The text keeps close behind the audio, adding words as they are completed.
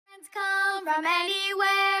come from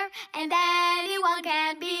anywhere, and anyone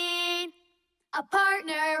can be a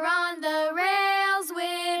partner on the rails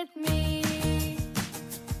with me.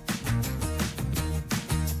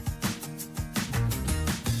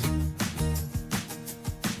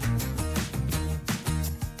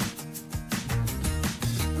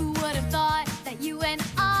 Who would have thought that you and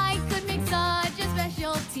I could make such a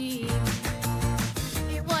special team?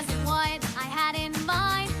 It wasn't what I had in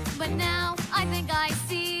mind, but now I think I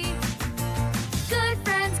see. Good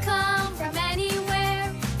friends come from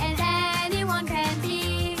anywhere, and anyone can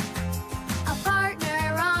be a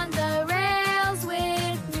partner on the rails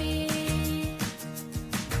with me.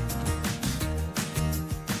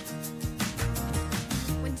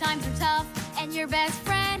 When times are tough and your best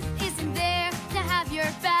friend isn't there to have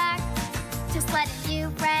your back, just let a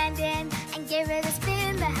new friend in and give it a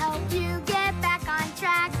spin to help you get back on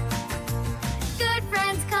track. Good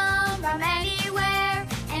friends come from anywhere,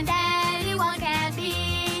 and anyone can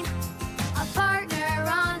be a partner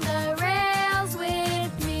on the rails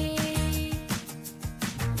with me.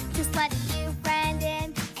 Just let a new friend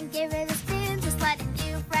in and give it a spin. Just let a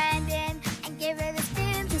new friend in and give it a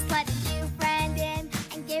spin. Just let a new friend in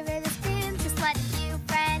and give it a spin. Just let a new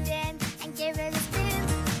friend in and give it a spin.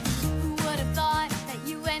 Who would have thought that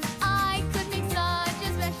you and I could make such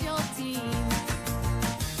a special team?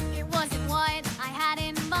 It wasn't what I had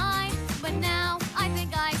in mind, but now I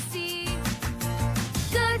think I see.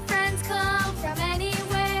 Good friends come from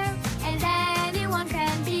anywhere, and anyone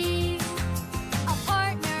can be a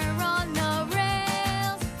partner on the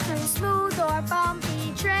rails, through smooth or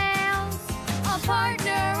bumpy trails. A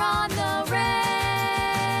partner on the rails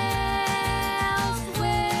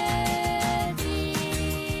with me.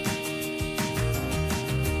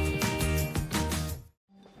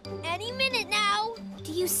 Any minute now.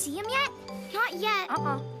 Do you see him yet? Not yet.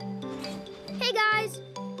 Hey, guys.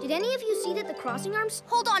 Did any of you see that the crossing arms...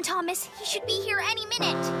 Hold on, Thomas. He should be here any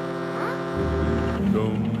minute.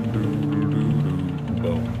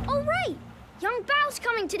 Oh, right. Young Bao's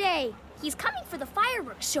coming today. He's coming for the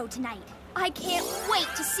fireworks show tonight. I can't wait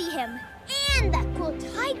to see him. And that cool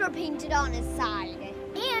tiger painted on his side.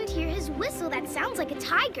 And hear his whistle that sounds like a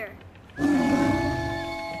tiger.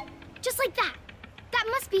 Just like that. That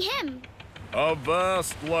must be him.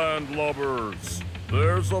 Avast, landlubbers!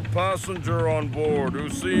 There's a passenger on board who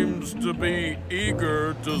seems to be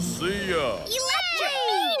eager to see ya. Electric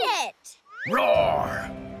made it! Roar!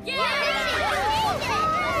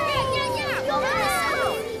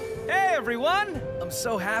 Hey, everyone! I'm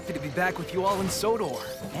so happy to be back with you all in Sodor.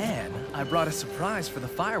 And I brought a surprise for the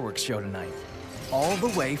fireworks show tonight. All the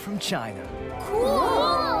way from China.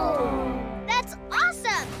 Cool! That's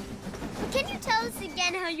awesome! Can you tell us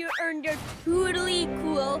again how you earned your totally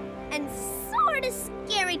cool and sort of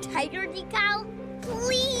scary tiger decal?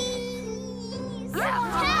 Please!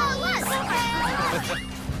 Tell us!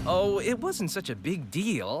 Oh, it wasn't such a big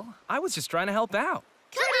deal. I was just trying to help out.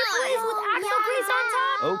 Come on! With actual grease on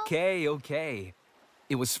top? Okay.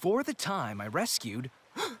 It was for the time I rescued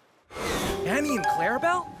Annie and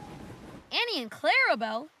Clarabelle? Annie and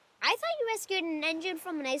Clarabelle? I thought you rescued an engine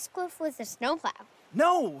from an ice cliff with a snowplow.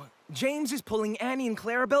 No! James is pulling Annie and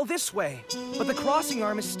Clarabelle this way. But the crossing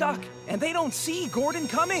arm is stuck, and they don't see Gordon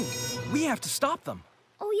coming. We have to stop them.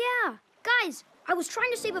 Oh, yeah. Guys, I was trying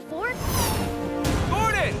to say before...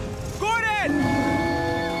 Gordon! Gordon!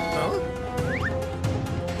 Huh?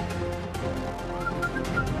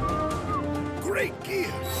 Great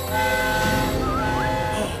gears!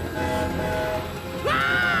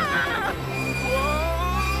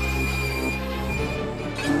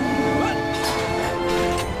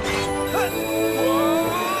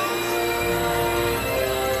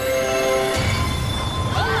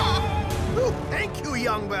 Thank you,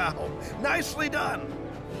 young Bao. Nicely done.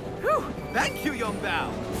 Whew! Thank you, young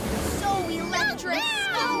Bao. So electric!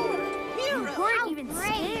 You weren't even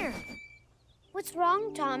scared. What's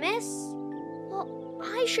wrong, Thomas? Well,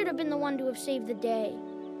 I should have been the one to have saved the day.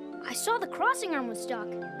 I saw the crossing arm was stuck,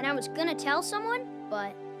 and I was gonna tell someone,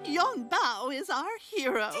 but... Young Bao is our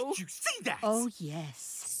hero. Did you see that? Oh,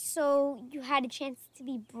 yes. So you had a chance to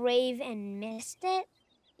be brave and missed it?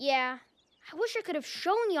 Yeah, I wish I could have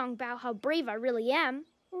shown young Bao how brave I really am.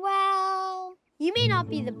 Well, you may not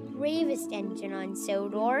be the bravest engine on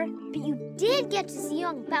Sodor, but you did get to see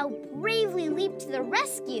young Bao bravely leap to the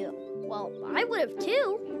rescue. Well, I would have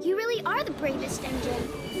too. You really are the bravest engine.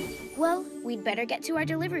 Well, we'd better get to our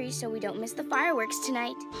delivery so we don't miss the fireworks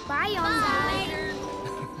tonight. Bye, young Bao.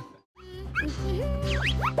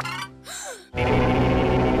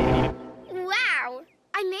 Wow,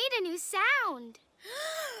 I made a new sound.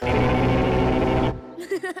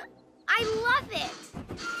 I love it.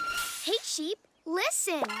 Hey, Sheep,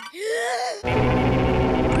 listen.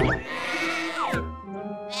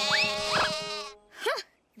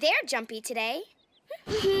 They're jumpy today.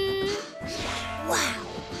 Wow.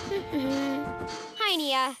 Hi,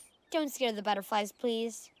 Nia. Don't scare the butterflies,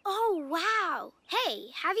 please. Oh, wow.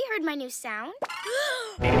 Hey, have you heard my new sound?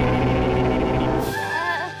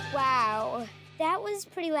 Wow. That was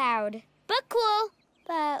pretty loud. But cool.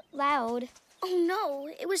 But loud. Oh, no.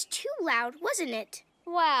 It was too loud, wasn't it?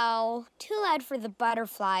 Well, too loud for the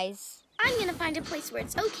butterflies. I'm gonna find a place where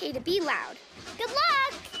it's okay to be loud. Good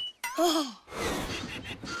luck!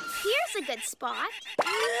 Here's a good spot.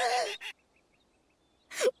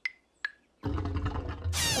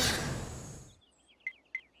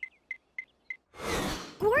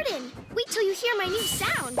 Gordon, wait till you hear my new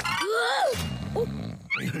sound.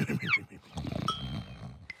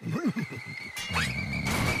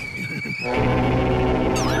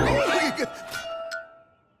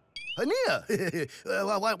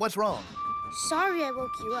 Ania, what's wrong? Sorry I woke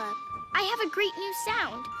you up. I have a great new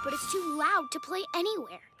sound, but it's too loud to play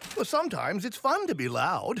anywhere. Well, sometimes it's fun to be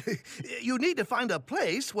loud. You need to find a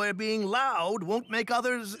place where being loud won't make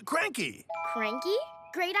others cranky. Cranky?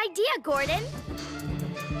 Great idea, Gordon.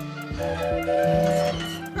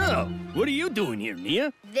 Oh, what are you doing here,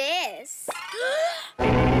 Nia? This.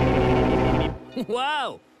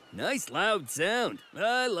 Wow, nice loud sound.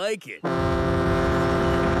 I like it.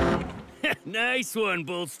 Nice one,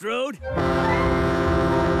 Bulstrode.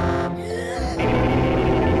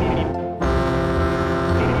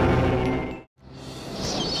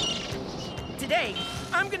 Today,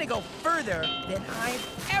 I'm gonna go further than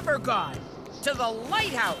I've ever gone. To the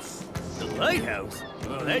lighthouse. The lighthouse?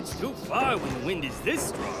 Well, that's too far when the wind is this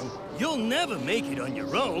strong. You'll never make it on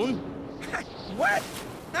your own. What?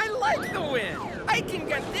 I like the wind. I can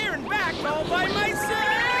get there and back all by myself.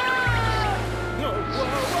 Whoa, whoa,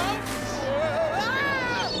 whoa.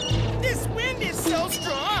 Whoa. This wind is so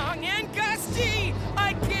strong and gusty.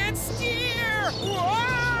 I can't steer.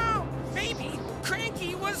 Whoa! Maybe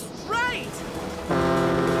Cranky was right.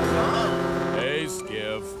 Hey,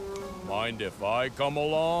 Skiff. Mind if I come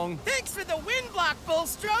along? Thanks for the wind block,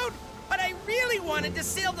 Bulstrode. But I really wanted to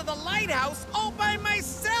sail to the lighthouse all by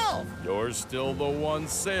myself. You're still the one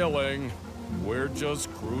sailing. We're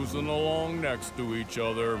just cruising along next to each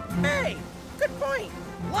other. Hey, good point.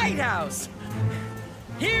 Lighthouse.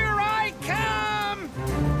 Here I come!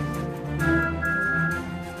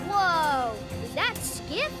 Whoa, is that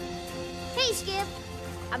Skip? Hey, Skip.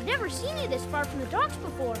 I've never seen you this far from the docks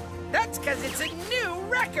before. That's because it's a new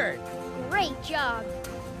record. Great job.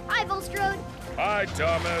 Hi, Bulstrode. Hi,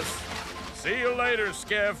 Thomas. See you later,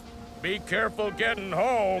 Skiff. Be careful getting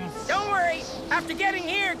home. Don't worry. After getting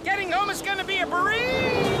here, getting home is gonna be a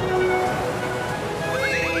breeze.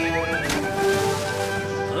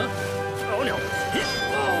 Huh? Oh, no.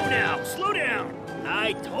 Whoa, now, slow down.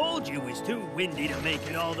 I told you it was too windy to make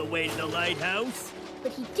it all the way to the lighthouse.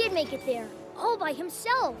 But he did make it there, all by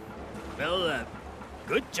himself. Well,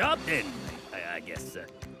 good job then, I guess.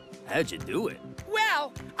 How'd you do it?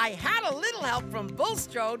 Well, I had a little help from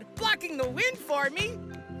Bulstrode blocking the wind for me.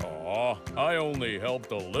 Aw, I only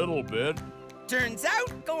helped a little bit. Turns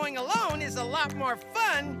out going alone is a lot more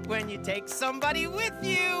fun when you take somebody with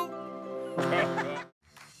you.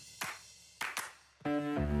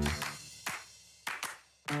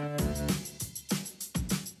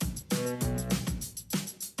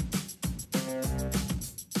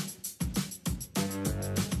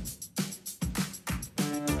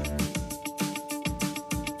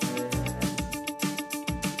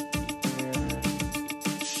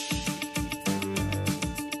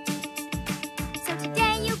 So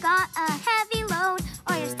today you got a heavy load,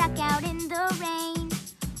 or you're stuck out in the rain,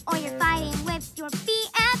 or you're fighting with your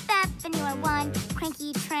BFF and you're one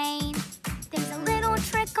cranky train. There's a little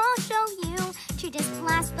trick I'll show you to just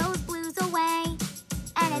blast those blues away.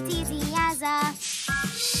 And it's easy as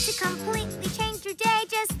to completely change your day,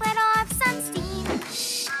 just let off some steam.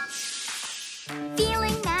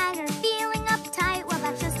 Feeling mad or feeling uptight, well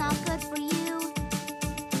that's just not good for you.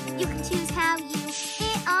 You can choose how you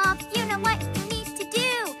get off, you know what you need to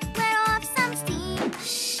do. Let off some steam.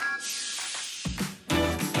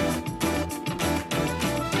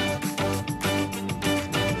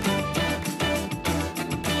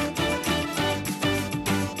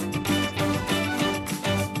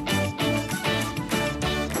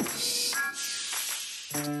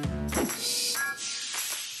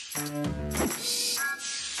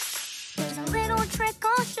 There's a little trick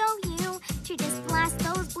I'll show you to just blast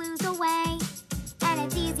those blues away. And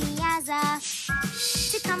it's easy as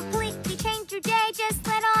to completely change your day, just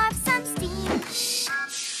let off some steam.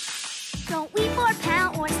 Don't weep or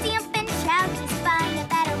pout or stamp and shout.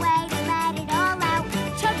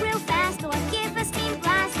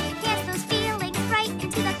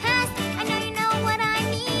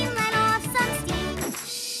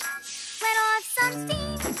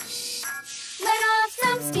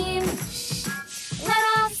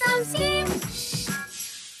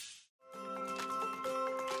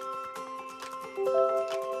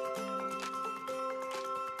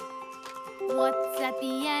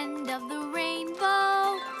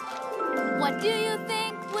 What do you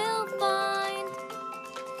think we'll find?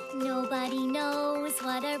 Nobody knows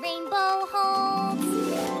what a rainbow holds,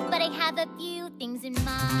 but I have a few things in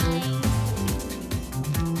mind.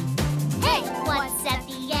 Hey, what's at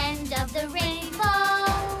the end of the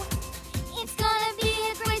rainbow? It's gonna be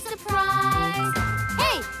a great surprise.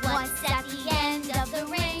 Hey, what's at the end of the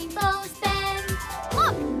rainbow's bend?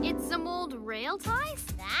 Look, it's some old rail ties.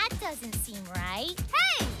 That doesn't seem right.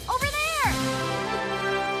 Hey, over there!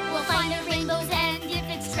 We'll find the rainbow's end if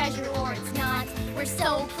it's treasure or it's not. We're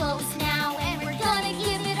so close now, and we're gonna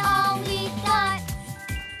give it all we got.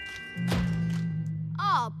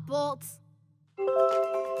 Aw, bolts.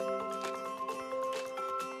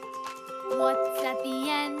 What's at the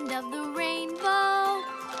end of the rainbow?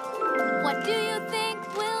 What do you think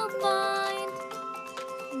we'll find?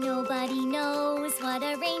 Nobody knows what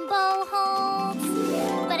a rainbow holds,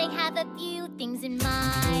 but I have a few things in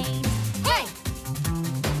mind. Hey!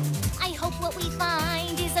 I hope what we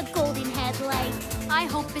find is a golden headlight. I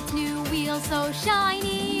hope it's new wheels so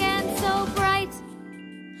shiny and so bright.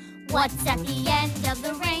 What's at the end of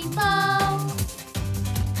the rainbow?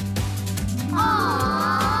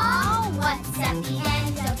 Aww, what's at the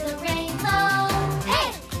end of the rainbow?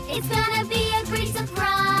 Hey, it's gonna be a great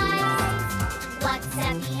surprise. What's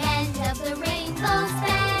at the end of the rainbow's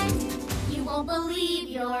bend? You won't believe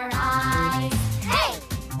your eyes. Hey,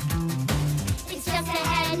 it's just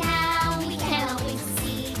ahead now. We cannot wait to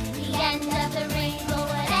see the end of the rainbow.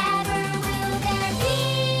 Whatever will there be?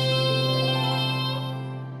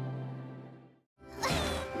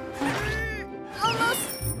 Almost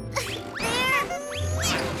there.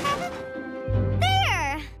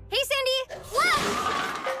 There! Hey, Sandy! Look!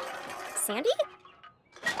 Sandy?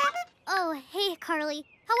 Oh, hey, Carly.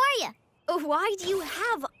 How are you? Why do you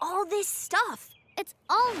have all this stuff? It's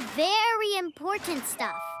all very important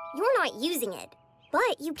stuff. You're not using it,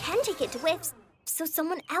 but you can take it to WIFs so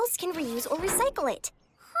someone else can reuse or recycle it.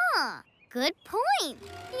 Huh. Good point.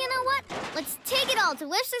 You know what? Let's take it all to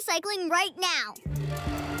WIFs Recycling right now.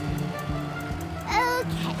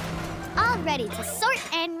 Okay. All ready to sort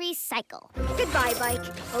and recycle. Goodbye, bike.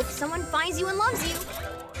 Hope someone finds you and loves you.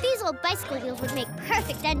 These old bicycle wheels would make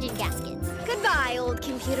perfect engine gaskets. Goodbye, old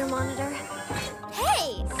computer monitor.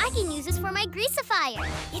 Hey, I can use this for my greasifier.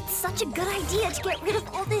 It's such a good idea to get rid of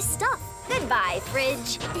all this stuff. Goodbye,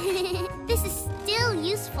 fridge. This is still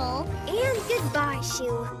useful. And goodbye,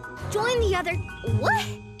 shoe. Join the other... What?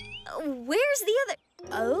 Where's the other...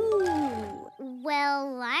 Oh.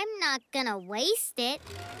 Well, I'm not gonna waste it.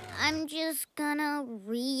 I'm just gonna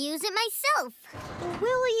reuse it myself.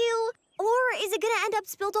 Will you? Or is it gonna end up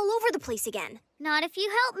spilled all over the place again? Not if you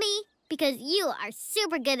help me, because you are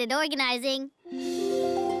super good at organizing.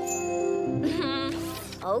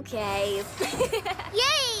 Okay.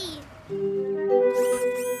 Yay!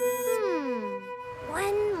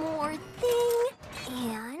 One more thing,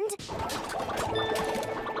 and...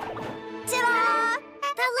 Ta-da!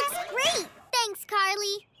 That looks great! Thanks,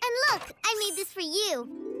 Carly. And look, I made this for you.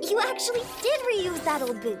 You actually did reuse that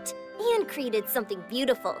old boot and created something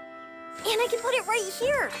beautiful. And I can put it right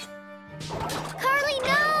here. Carly,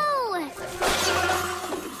 no!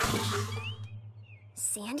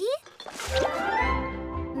 Sandy?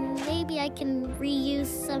 Maybe I can reuse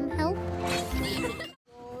some help.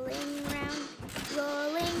 Rolling round,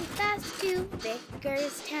 rolling fast to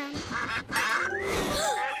Vickerstown.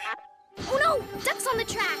 Oh no! Ducks on the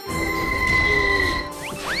tracks!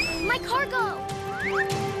 My cargo!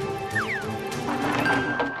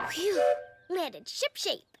 Phew! Landed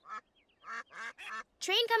shipshape.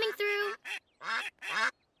 Train coming through.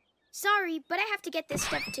 Sorry, but I have to get this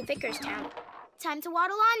stuff to Vickerstown. Time to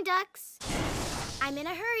waddle on, ducks. I'm in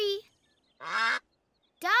a hurry.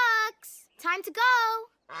 Ducks, time to go.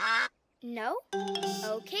 No?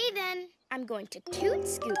 Okay, then. I'm going to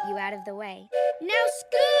scoot you out of the way. Now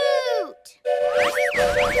scoot!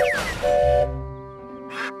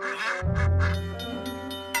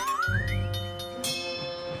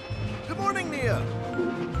 Good morning, Nia.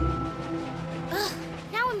 Ugh,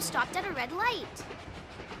 now I'm stopped at a red light.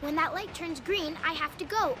 When that light turns green, I have to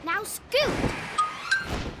go. Now scoot!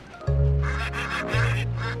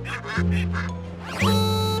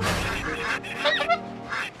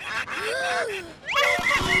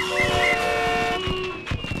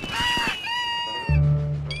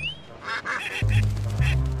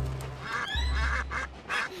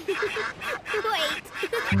 Wait,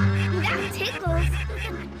 that tickles.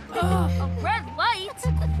 A red light?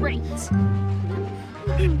 Great.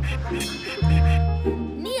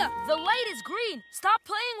 Nia, the light is green. Stop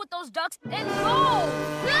playing with those ducks and go!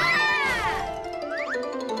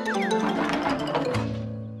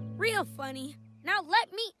 Real funny. Now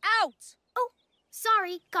let me out. Oh,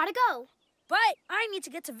 Sorry, gotta go. But I need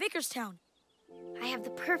to get to Vickerstown. I have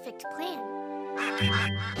the perfect plan.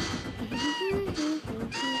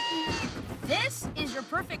 This is your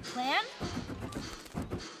perfect plan?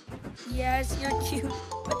 Yes, you're cute,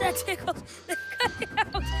 but that tickles. Cut it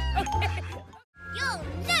out. Okay. You'll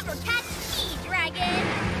never catch me, dragon!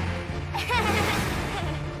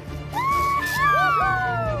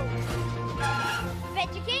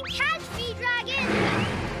 Bet you can't catch me, dragon!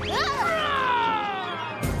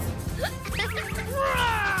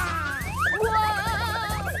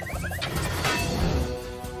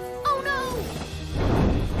 Oh no!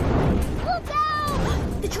 Look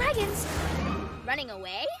out! The dragons! Running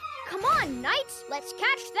away? Come on, knights! Let's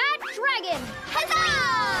catch that dragon! Huzzah!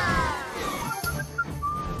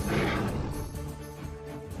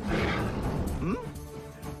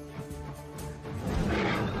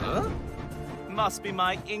 Huh? Must be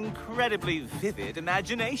my incredibly vivid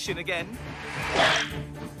imagination again.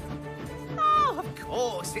 Oh, of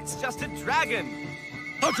course, it's just a dragon.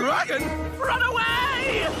 A dragon? Run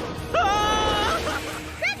away! Ah!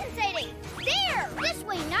 Dragon sighting! There! This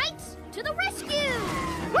way, knights! To the rescue!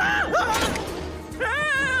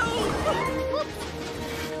 Help!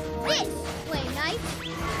 This way, knights!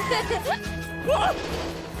 What?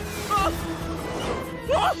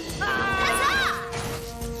 Huzzah!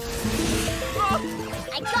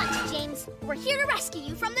 I got you, James. We're here to rescue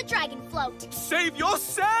you from the dragon float. Save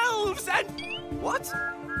yourselves and... What?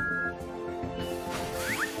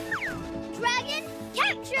 Dragon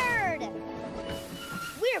captured!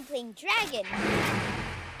 We were playing dragon,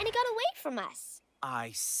 and it got away from us.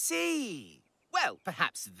 I see. Well,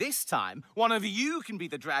 perhaps this time one of you can be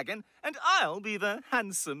the dragon and I'll be the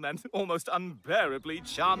handsome and almost unbearably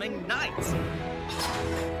charming knight.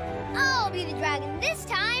 I'll be the dragon this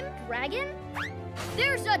time. Dragon?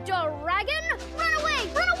 There's a dragon! Run away!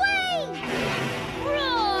 Run away!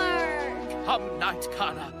 Roar! Come, Knight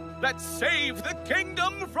Kana, let's save the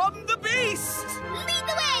kingdom from the beast! Lead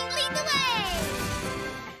the way! Lead the way!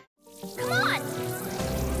 Come on!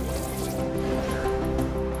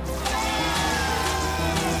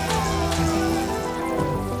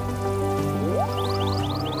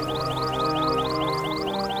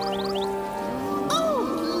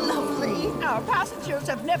 Our passengers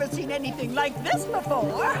have never seen anything like this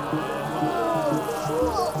before.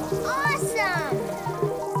 Cool! Awesome!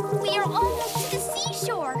 We are almost to the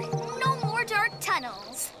seashore. No more dark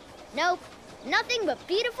tunnels. Nope. Nothing but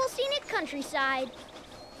beautiful scenic countryside.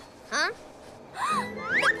 Huh?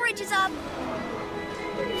 The bridge is up.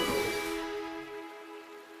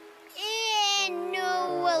 And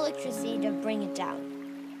no electricity to bring it down.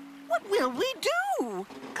 What will we do?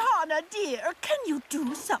 Kana, dear, can you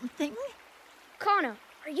do something? Kana,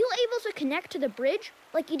 are you able to connect to the bridge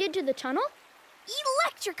like you did to the tunnel?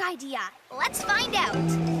 Electric idea. Let's find out.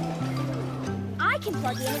 I can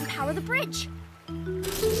plug in and power the bridge.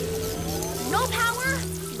 No power,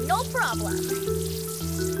 no problem.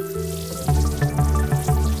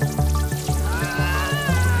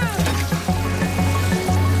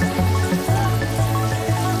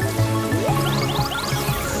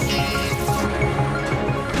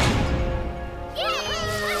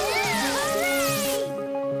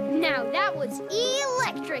 Now that was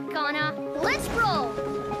electric, Kana. Let's roll.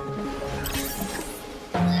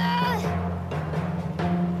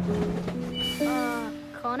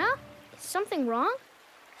 Kana? Is something wrong?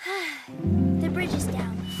 The bridge is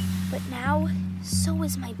down, but now so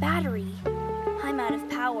is my battery. I'm out of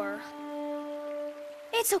power.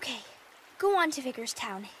 It's okay. Go on to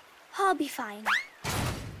Vickerstown. I'll be fine.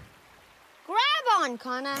 Grab on,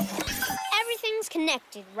 Kana. Everything's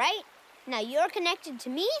connected, right? Now you're connected to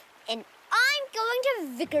me, and I'm going to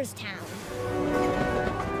Vickerstown.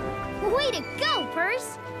 Way to go,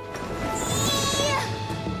 Percy!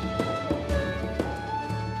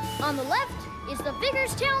 On the left is the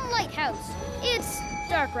Vickerstown Lighthouse. It's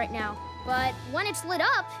dark right now, but when it's lit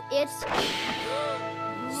up, it's...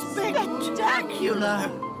 Spectacular!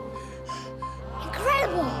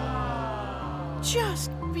 Incredible!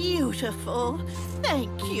 Just beautiful.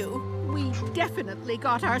 Thank you. We definitely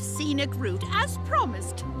got our scenic route as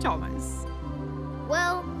promised, Thomas.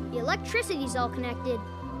 Well, the electricity's all connected,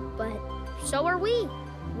 but so are we.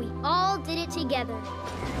 We all did it together.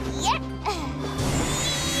 Yep.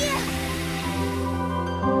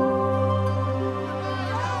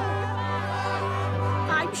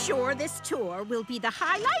 I'm sure this tour will be the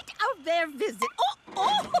highlight of their visit.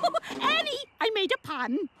 Oh, Annie, I made a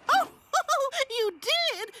pun. Oh, you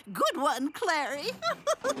did. Good one, Clary.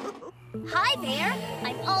 Hi there.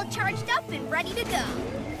 I'm all charged up and ready to go.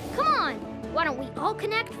 Come on, why don't we all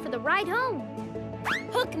connect for the ride home?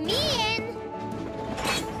 Hook me in.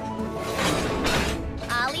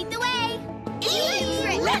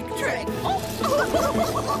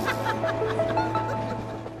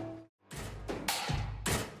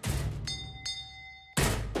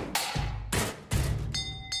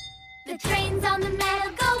 The trains on the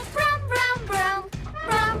meadow go brum, brum, brum.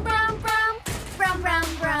 Brum, brum, brum. Brum, brum,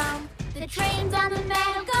 brum. The trains on the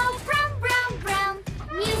meadow go brum, brum, brum.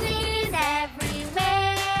 Music is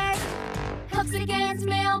everywhere. Hooks against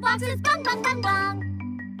mailboxes, bong, bong, bong, bong.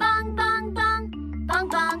 Bong, bong, bong. Bong,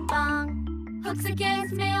 bong, bong. Hooks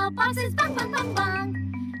against mailboxes, bong, bong, bong, bong.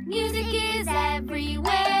 Music is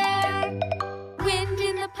everywhere. Wind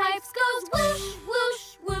in the pipes goes whoosh,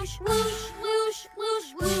 whoosh, whoosh, whoosh, whoosh,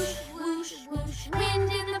 whoosh, whoosh, whoosh, whoosh.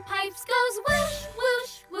 Wind in the pipes goes whoosh,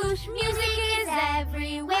 whoosh, whoosh. Music is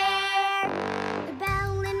everywhere. The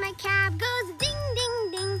bell in my cab goes ding,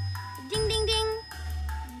 ding, ding. Ding, ding, ding.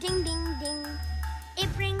 Ding, ding, ding. It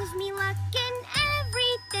brings me luck in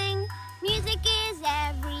everything. Music is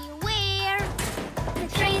everywhere. The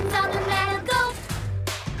trains on the meadow go.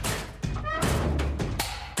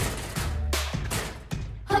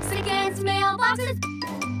 Hooks against mailboxes.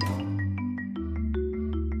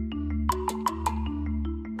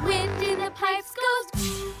 Wind in the pipes goes.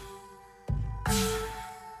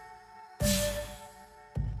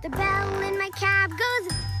 The bell in my cab goes.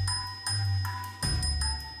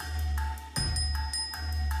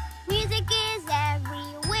 Music is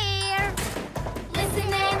everywhere.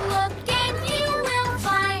 Listen and look and you will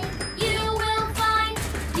find. You will find.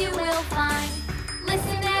 You will find.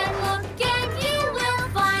 Listen and look and you will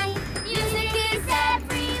find. Music is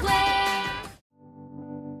everywhere.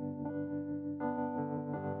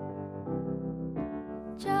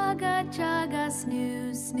 Chugga, chugga,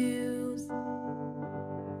 snooze, snooze.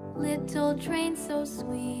 Little train so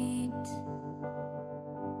sweet.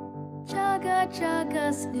 Chugga,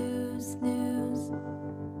 chugga, snooze, snooze.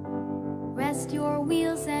 Rest your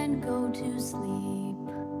wheels and go to sleep.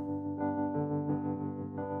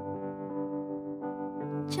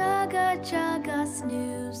 Chugga, chugga,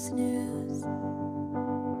 snooze, snooze.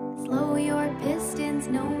 Slow your pistons,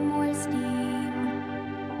 no more steam.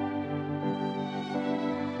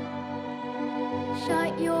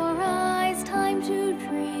 Shut your eyes, time to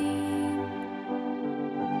dream.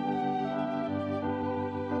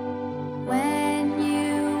 When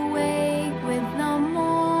you wake with the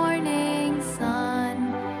morning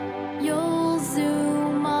sun, you'll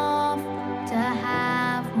zoom off to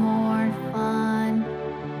have more fun.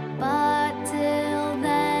 But till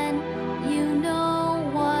then, you know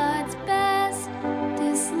what's best,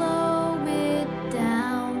 to slow it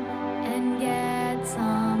down and get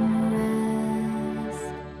some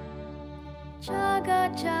rest.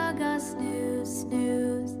 Chugga, chugga, snooze,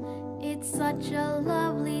 snooze. It's such a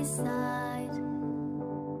lovely sight.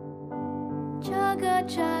 Chugga,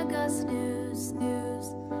 chugga, snooze,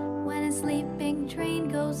 snooze. When a sleeping train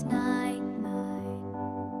goes night, night.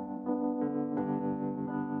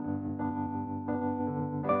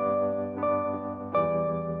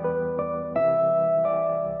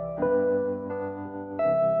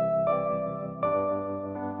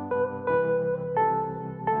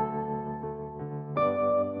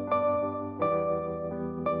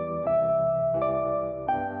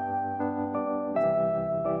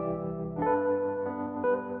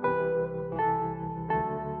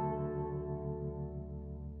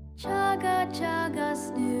 Chugga, chugga,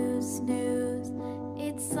 snooze, snooze.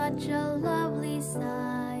 It's such a lovely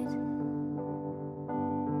sight.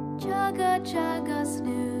 Chugga, chugga,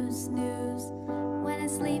 snooze, snooze. When a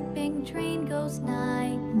sleeping train goes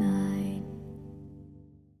night, night.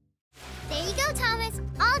 There you go, Thomas.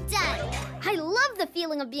 All done. I love the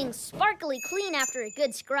feeling of being sparkly clean after a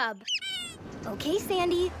good scrub. Okay,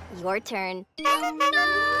 Sandy, your turn. No!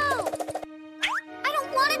 I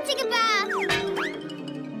don't want to take a bath.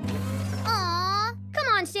 Aw. Come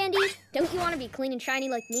on, Sandy. Don't you want to be clean and shiny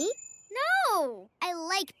like me? No. I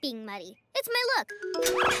like being muddy. It's my look.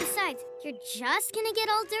 Besides, you're just gonna get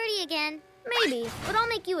all dirty again. Maybe, but I'll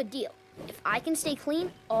make you a deal. If I can stay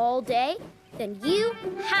clean all day, then you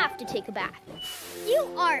have to take a bath. You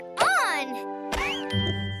are on!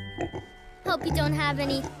 Hope you don't have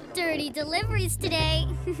any dirty deliveries today.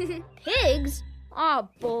 Pigs? Aw,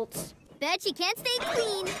 bolts. Bet you can't stay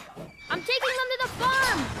clean. I'm taking them to the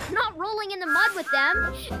farm, not rolling in the mud with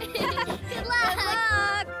them. Good luck. Good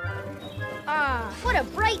luck. Ah, what a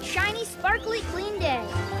bright, shiny, sparkly, clean day.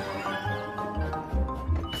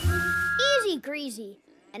 Easy greasy.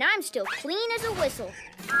 And I'm still clean as a whistle.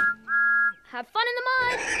 Have fun in the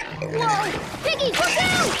mud. Whoa! Piggies, look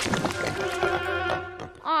out!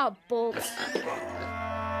 Aw, bolts.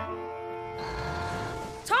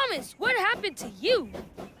 Thomas, what happened to you?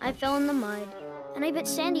 I fell in the mud, and I bet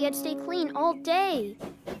Sandy I'd stay clean all day.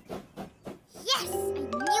 Yes!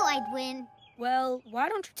 I I'd win. Well, why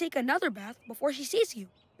don't you take another bath before she sees you?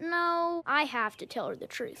 No, I have to tell her the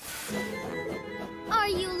truth. Are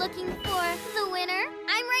you looking for the winner?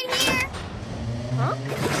 I'm right here. Huh?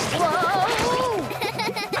 Whoa!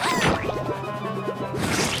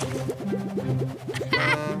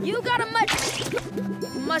 You got a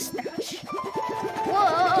mustache.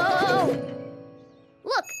 Whoa!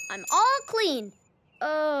 Look, I'm all clean.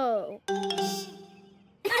 Oh.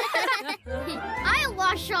 I'll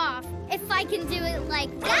wash off. If I can do it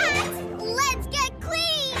like that, let's get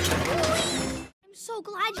clean! I'm so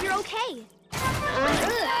glad you're okay. But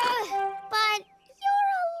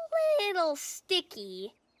you're a little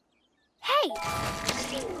sticky. Hey!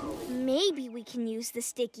 Maybe we can use the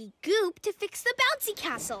sticky goop to fix the bouncy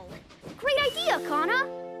castle. Great idea, Kana.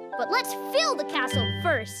 But let's fill the castle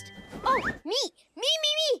first. Oh, me!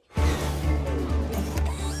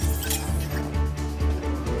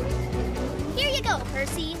 Here you go,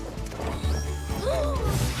 Percy.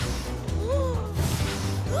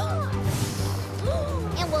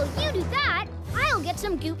 And while you do that, I'll get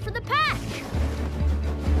some goop for the patch.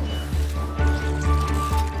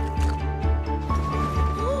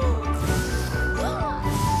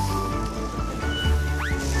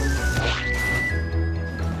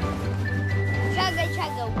 Chugga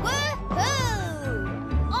chugga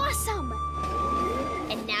woohoo! Awesome!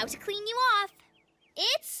 And now to clean you off,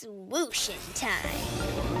 it's whooshin' time.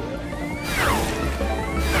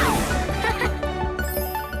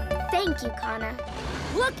 Thank you, Kana.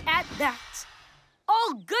 Look at that.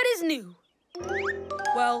 All good as new.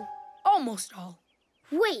 Well, almost all.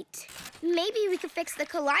 Wait, maybe we could fix the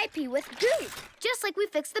calliope with goop, just like we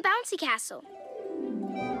fixed the bouncy castle.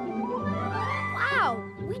 Wow,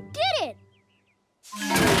 we did it!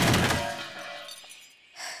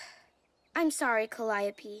 I'm sorry,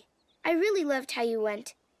 Calliope. I really loved how you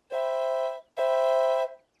went.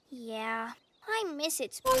 Yeah, I miss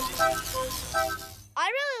it. I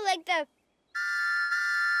really like the...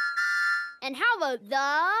 And how about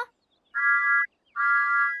the...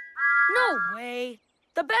 No way.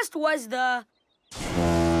 The best was the...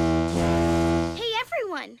 Hey,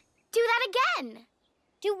 everyone, do that again.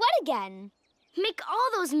 Do what again? Make all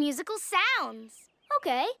those musical sounds.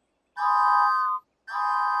 Okay.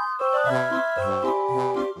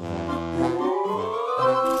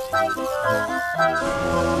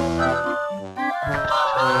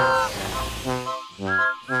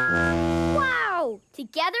 Wow!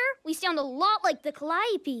 Together, we sound a lot like the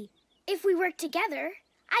Calliope. If we work together,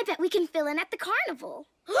 I bet we can fill in at the carnival.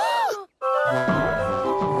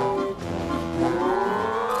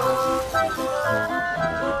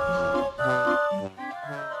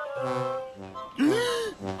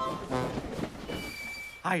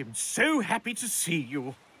 I am so happy to see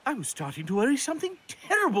you. I was starting to worry something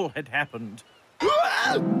terrible had happened.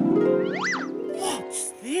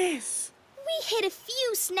 What's this? We hit a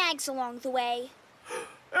few snags along the way.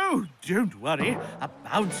 Oh, don't worry. A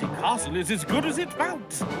bouncy castle is as good as it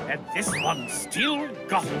bounces. And this one still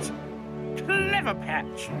got it. Clever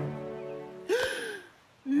Patch.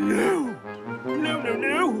 No!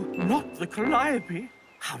 No! Not the Calliope.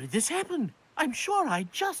 How did this happen? I'm sure I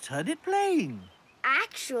just heard it playing.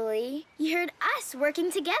 Actually, you heard us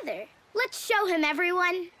working together. Let's show him,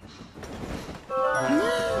 everyone.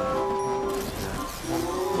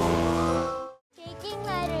 Taking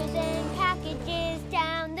letters and packages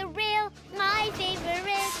down the rail. My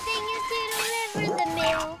favorite thing is to deliver the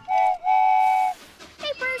mail.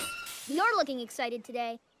 Hey, Percy, you're looking excited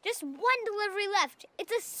today. Just one delivery left.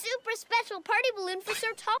 It's a super special party balloon for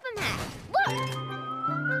Sir Topham Hatt. Look!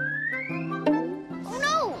 Oh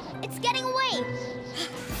no! It's getting away!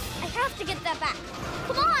 I have to get that back.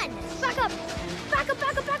 Come on! Back up! Back up,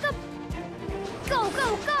 back up, back up! Go,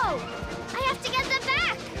 go, go! I have to get that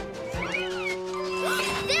back!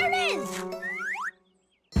 There it is!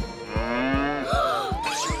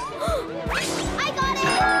 I got it!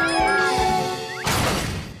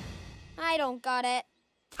 I don't got it.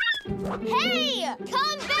 Hey!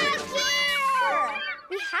 Come back here!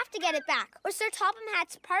 We have to get it back, or Sir Topham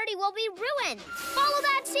Hatt's party will be ruined. Follow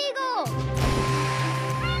that seagull!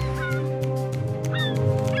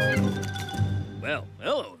 Well,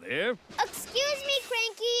 hello there. Excuse me,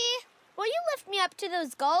 Cranky. Will you lift me up to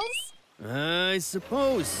those gulls? I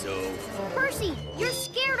suppose so. Percy, you're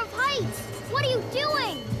scared of heights. What are you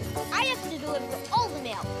doing? I have to deliver all the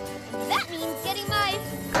mail. That means getting my...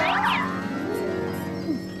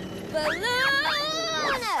 balloon!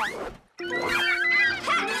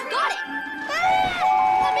 Ha! Got it!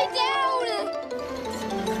 Let me down!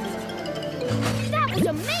 That was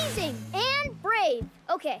amazing and brave.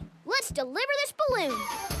 Okay, let's deliver this balloon.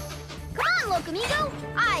 Come on, Locamigo.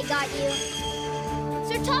 I got you.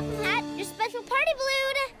 Sir Topham Hatt, your special party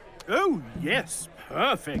balloon. Oh, yes.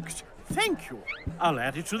 Perfect. Thank you. I'll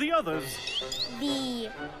add it to the others. The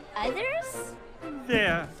others?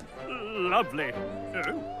 There. Lovely.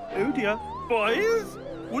 Oh dear. Boys,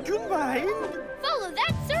 would you mind? Follow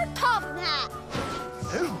that Sir Topham Hatt.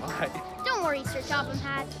 Oh, my. Don't worry, Sir Topham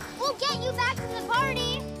Hatt. We'll get you back from the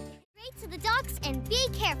party. Straight to the docks and be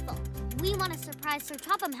careful. We want to surprise Sir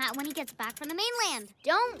Topham Hatt when he gets back from the mainland.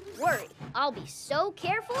 Don't worry. I'll be so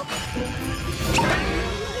careful.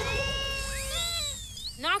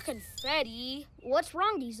 Not confetti. What's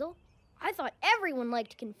wrong, Diesel? I thought everyone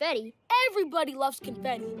liked confetti. Everybody loves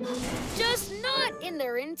confetti. Just not in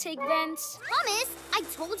their intake vents. Thomas, I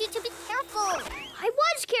told you to be careful. I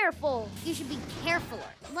was careful. You should be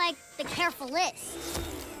carefuler, like the carefulest.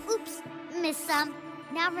 Oops, missed some.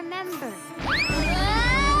 Now remember. Whoa!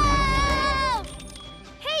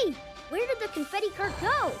 Hey, where did the confetti cart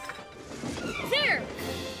go? There!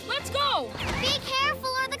 Let's go! Be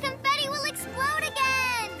careful or the confetti will explode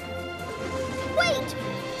again! Wait!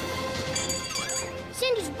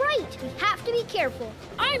 Sandy's right. We have to be careful.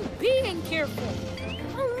 I'm being careful.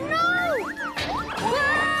 Oh, no!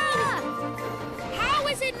 Ah! How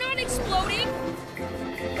is it not exploding?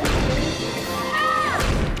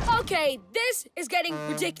 Ah! Okay, this is getting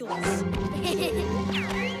ridiculous.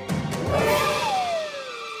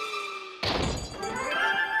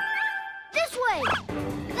 This way!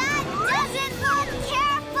 That doesn't look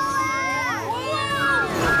carefuler!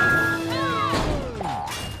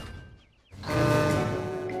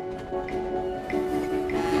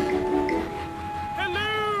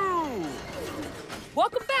 Hello!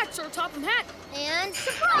 Welcome back, Sir Topham Hatt. And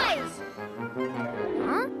surprise!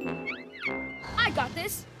 Huh? I got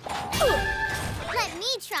this. Let me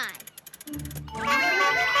try.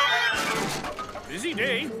 Busy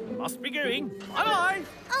day. Must be going. Bye-bye.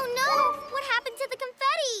 Oh no! What happened to the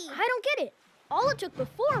confetti? I don't get it. All it took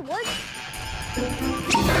before was...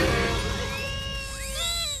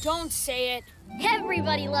 Don't say it.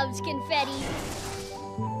 Everybody loves confetti.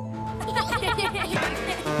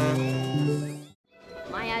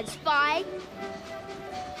 My I spy.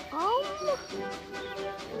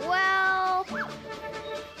 Well...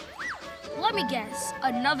 Let me guess.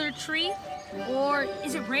 Another tree? Or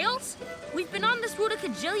is it rails? We've been on this route a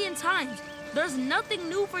cajillion times. There's nothing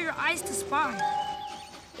new for your eyes to spy.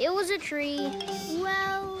 It was a tree.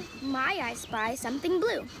 Well, my I spy something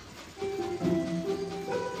blue.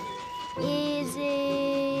 Is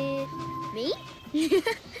it me?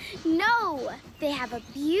 No, they have a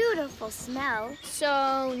beautiful smell.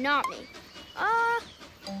 So, not me.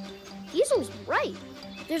 Diesel's right.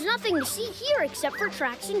 There's nothing to see here except for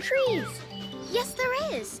tracks and trees. Yes, there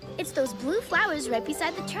is. It's those blue flowers right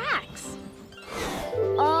beside the tracks.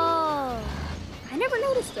 Oh, I never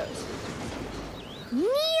noticed those.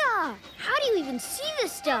 Nia, how do you even see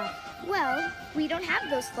this stuff? Well, we don't have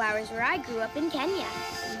those flowers where I grew up in Kenya.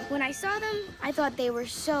 When I saw them, I thought they were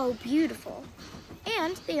so beautiful.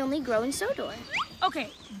 And they only grow in Sodor.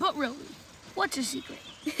 Okay, but really, what's your secret?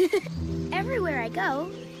 Everywhere I go,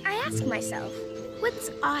 I ask myself, what's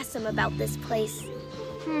awesome about this place?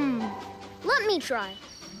 Let me try.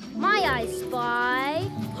 My I spy...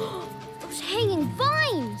 those hanging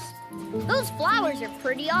vines! Those flowers are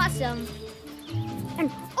pretty awesome. And,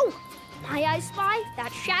 oh, my I spy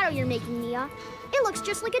that shadow you're making, Nia. It looks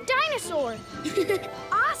just like a dinosaur.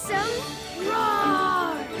 Awesome!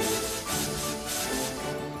 Roar!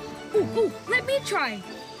 Ooh, let me try.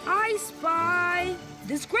 I spy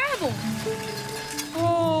this gravel.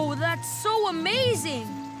 Oh, that's so amazing.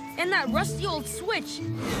 And that rusty old switch,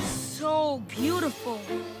 so beautiful.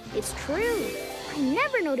 It's true. I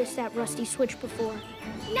never noticed that rusty switch before.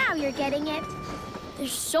 Now you're getting it.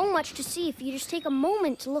 There's so much to see if you just take a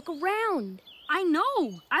moment to look around. I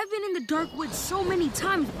know. I've been in the dark woods so many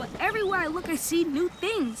times, but everywhere I look, I see new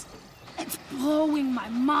things. It's blowing my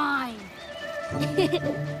mind.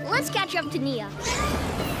 Let's catch up to Nia.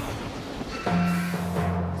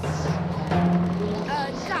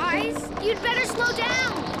 Guys, you'd better slow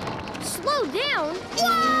down. Slow down?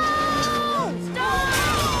 Whoa! Stop!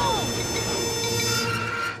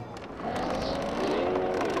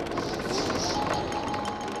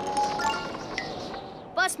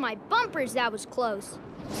 Bust my bumpers, that was close.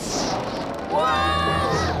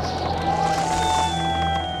 Whoa!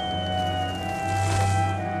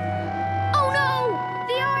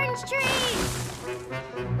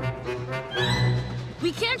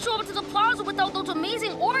 We can't show up to the plaza without those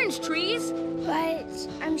amazing orange trees. But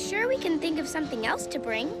I'm sure we can think of something else to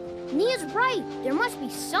bring. Nia's right. There must be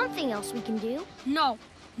something else we can do. No,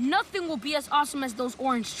 nothing will be as awesome as those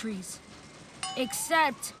orange trees.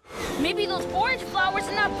 Except, maybe those orange flowers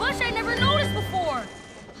in that bush I never noticed before.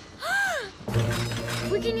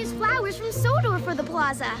 We can use flowers from Sodor for the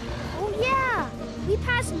plaza. Oh, yeah. We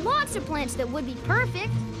passed lots of plants that would be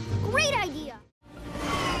perfect. Great idea.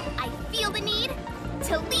 I feel the need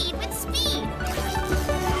to lead with speed.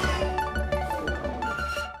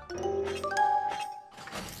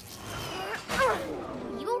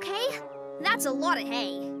 You okay? That's a lot of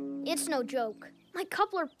hay. It's no joke. My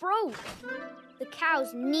coupler broke. The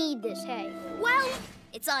cows need this hay. Well,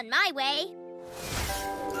 it's on my way.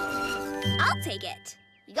 I'll take it.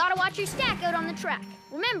 You gotta watch your stack out on the track.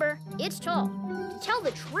 Remember, it's tall. To tell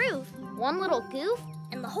the truth, one little goof,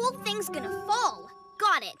 and the whole thing's gonna fall.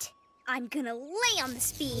 Got it. I'm gonna lay on the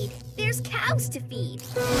speed. There's cows to feed.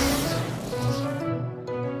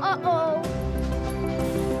 Uh-oh.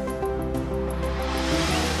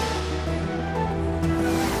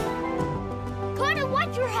 Gotta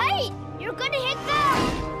watch your height. You're gonna hit the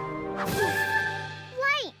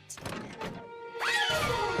light.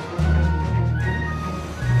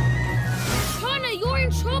 Tana, you're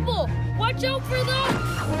in trouble. Watch out for the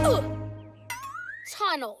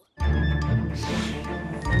tunnel.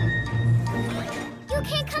 You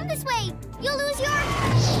can't come this way. You'll lose your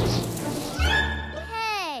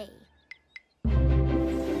hay.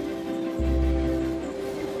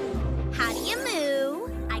 How do you moo?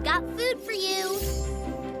 I got food for you.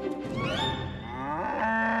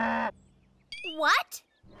 What?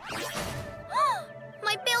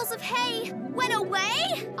 My bales of hay went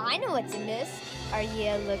away? I know what's in this. Are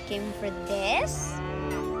you looking for this?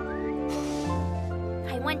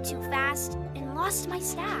 I went too fast and lost my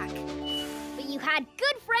stack. But you had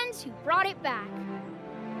good friends who brought it back.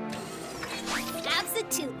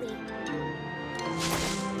 Absolutely.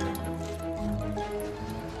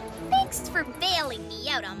 Thanks for bailing me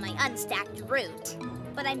out on my unstacked route.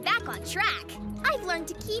 But I'm back on track. I've learned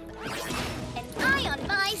to keep an eye on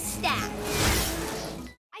my stack.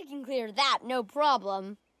 I can clear that, no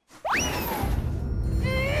problem.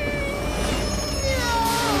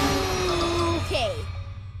 Okay.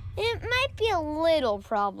 It might be a little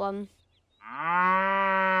problem.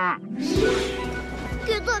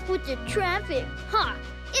 Good luck with the traffic. Huh.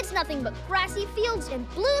 It's nothing but grassy fields and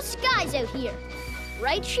blue skies out here.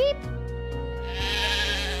 Right, sheep?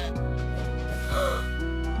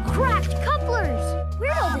 Cracked couplers!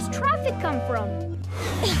 Where'd all this traffic come from?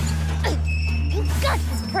 You got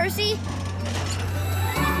this, Percy!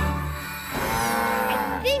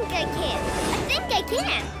 I think I can. I think I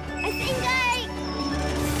can. I think I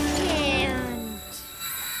can't.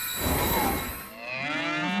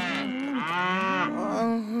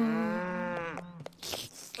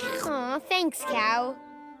 Aw, thanks, cow.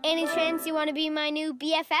 Any chance you want to be my new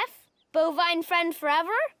BFF? Bovine friend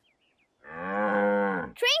forever?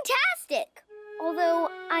 Traintastic! Although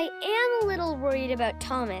I am a little worried about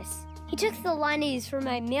Thomas. He took the lineys for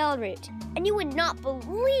my mail route, and you would not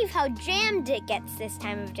believe how jammed it gets this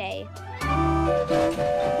time of day.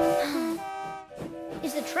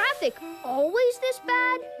 Is the traffic always this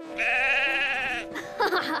bad? Ha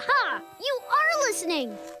ha ha! You are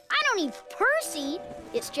listening! I don't need Percy.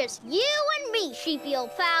 It's just you and me, sheepy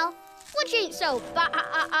old pal. Which ain't so bad.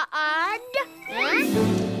 Huh?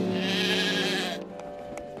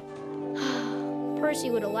 Percy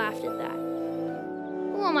would have laughed at that.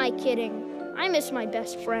 Who am I kidding? I miss my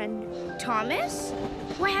best friend. Thomas?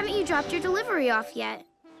 Why haven't you dropped your delivery off yet?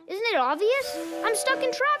 Isn't it obvious? I'm stuck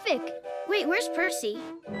in traffic. Wait, where's Percy?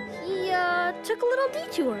 He, took a little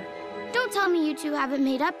detour. Don't tell me you two haven't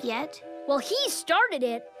made up yet. Well, he started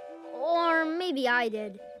it. Or maybe I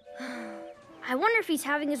did. I wonder if he's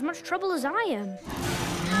having as much trouble as I am.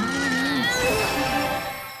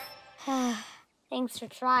 Thanks for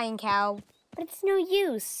trying, cow. But it's no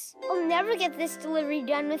use. I'll never get this delivery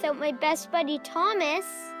done without my best buddy, Thomas.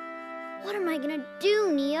 What am I gonna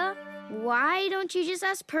do, Nia? Why don't you just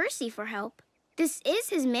ask Percy for help? This is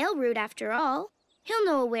his mail route, after all. He'll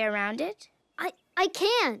know a way around it. I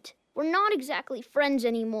can't. We're not exactly friends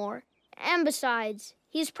anymore. And besides,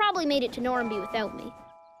 he's probably made it to Normandy without me.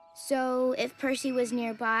 So, if Percy was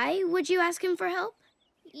nearby, would you ask him for help?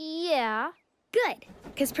 Yeah. Good,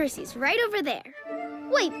 because Percy's right over there.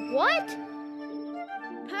 Wait, what?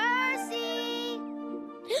 Percy!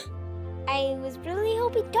 I was really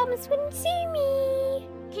hoping Thomas wouldn't see me.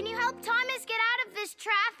 Can you help Thomas get out of this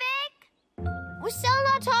traffic? We're still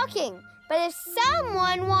not talking, but if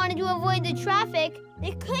someone wanted to avoid the traffic,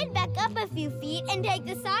 they could back up a few feet and take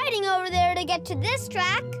the siding over there to get to this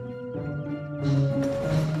track.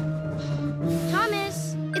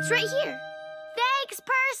 Thomas, it's right here. Thanks,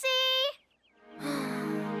 Percy!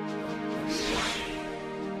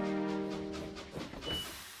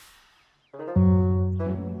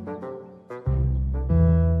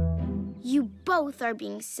 both are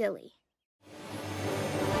being silly.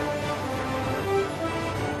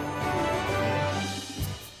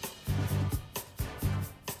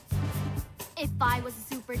 If I was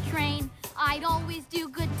a super train, I'd always do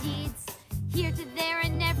good deeds, here to there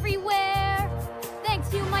and everywhere, thanks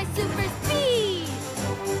to my super speed.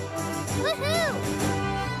 Woohoo!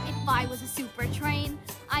 If I was a super train,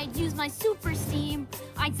 I'd use my super steam.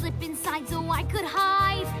 I'd slip inside so I could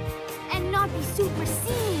hide and not be super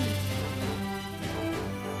seen.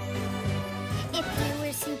 If you were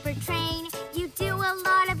a super train, you'd do a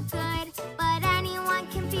lot of good, but anyone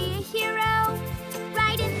can be a hero,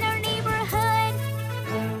 right in their neighborhood.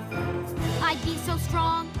 I'd be so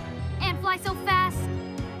strong and fly so fast.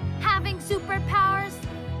 Having superpowers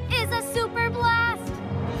is a super blast.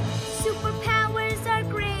 Superpowers are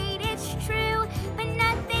great, it's true, but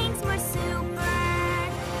nothing's more super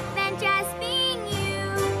than just being you.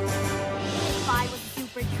 If I was a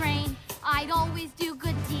super train, I'd always do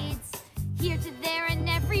good deeds, here to there and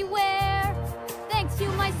everywhere, thanks to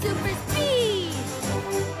my super speed.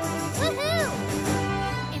 Woohoo!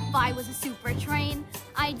 If I was a super train,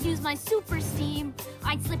 I'd use my super steam.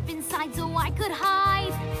 I'd slip inside so I could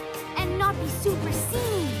hide and not be super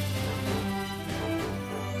seen.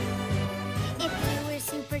 If you were a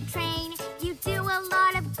super train, you'd do a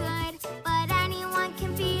lot of good, but anyone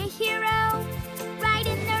can be a hero, right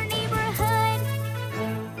in their neighborhood.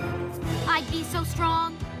 I'd be so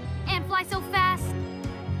strong and fly so fast.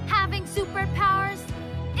 Having superpowers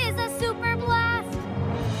is a super blast.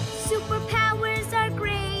 Superpowers are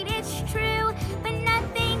great, it's true, but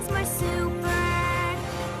nothing's more super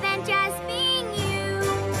than just being you.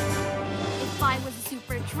 If I was a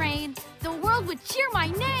super train, the world would cheer my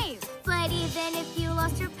name. But even if you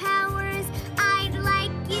lost your powers, I'd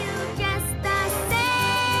like you just the same.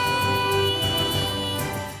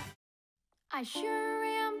 I sure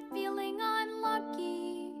am feeling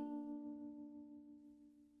unlucky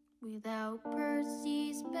without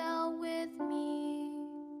Percy's bell with me.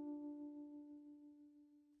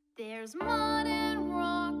 There's mud and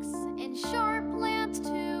rocks and sharp lands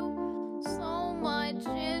too, so much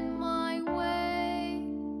in my way.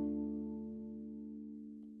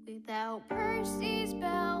 Without Percy's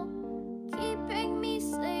bell keeping me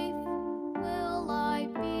safe, will I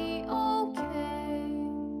be okay?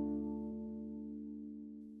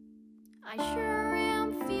 I sure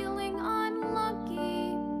am feeling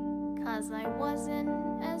unlucky, 'cause I wasn't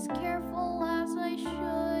as careful as I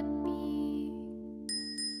should be.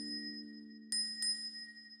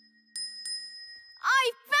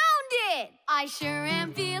 I found it! I sure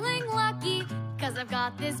am feeling lucky, 'cause I've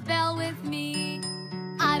got this bell with me.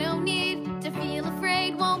 I don't need to feel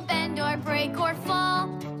afraid, won't bend or break or fall,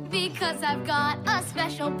 because I've got a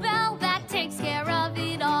special bell that takes care of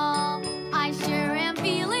it all. I sure am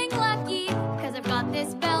feeling lucky, 'cause I've got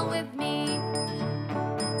this bell with me.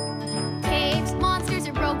 Caves, monsters,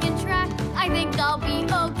 or broken track, I think I'll be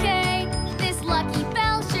okay. This lucky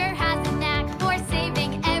bell sure has a knack for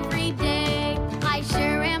saving every day. I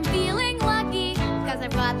sure am feeling lucky, 'cause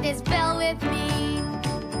I've got this bell with me.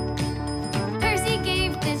 Percy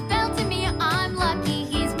gave this bell to me, I'm lucky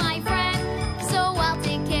he's my friend, so I'll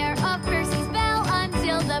take care of Percy's bell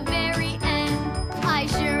until the very end. I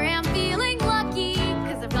sure am feeling lucky,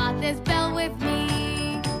 'cause I've got this bell with me.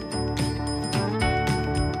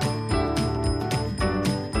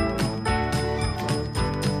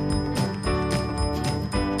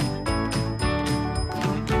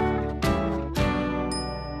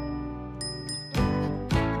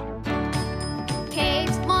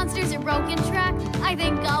 Caves, monsters, a broken track, I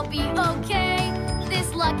think I'll be okay.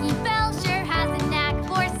 This lucky bell sure has a knack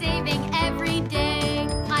for saving every day.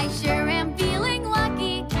 I sure am feeling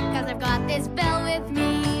lucky, 'cause I've got this bell with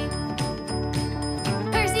me.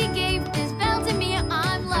 Percy gave this bell to me,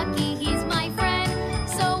 I'm lucky he's my friend,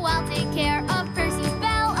 so I'll take care of Percy's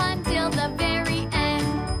bell until the very end.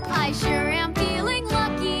 I sure am feeling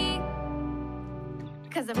lucky,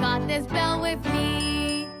 'cause I've got this bell with me.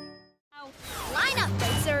 Line up,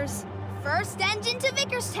 racers. First engine to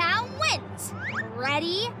Vickerstown wins.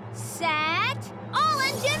 Ready, set, all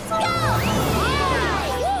engines go! Yeah!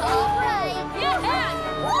 All right. Yeah!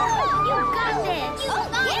 You got this! You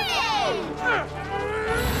got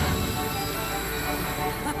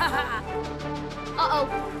Uh-oh.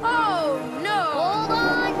 Oh, no! Hold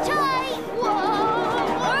on tight!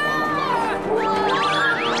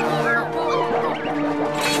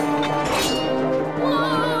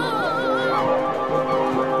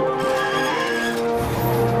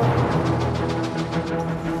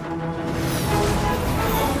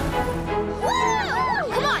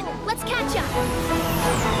 Come on, let's catch up.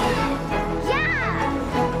 Yeah!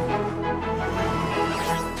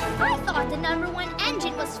 #1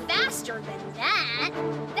 engine was faster than that.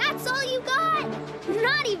 That's all you got?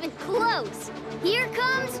 Not even close. Here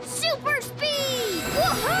comes super speed!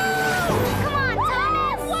 Woohoo! Come on,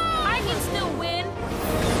 Thomas! I can still win.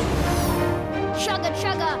 Chugga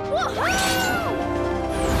chugga! Woohoo!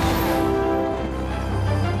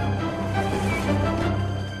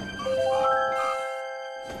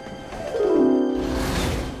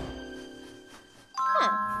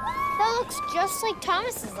 That looks just like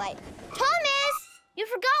Thomas's light. Thomas! You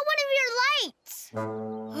forgot one of your lights!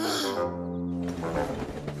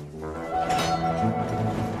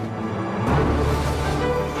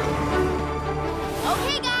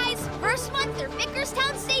 Okay, guys. First one through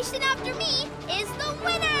Vickerstown Station after me is the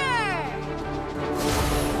winner!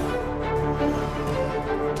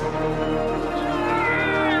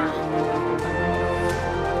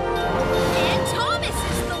 And Thomas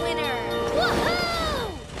is the winner!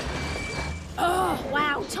 Woohoo! Oh,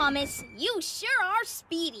 wow, Thomas. You sure are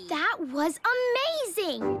speedy. That was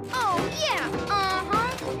amazing! Oh, yeah. Uh-huh.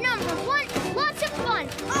 #1, lots of fun.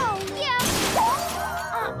 Oh, yeah.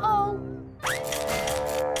 Uh-oh.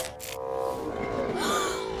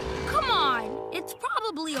 Come on. It's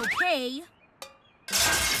probably okay.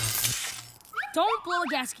 Don't blow a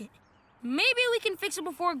gasket. Maybe we can fix it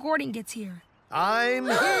before Gordon gets here. I'm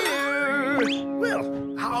here!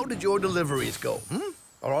 Well, how did your deliveries go?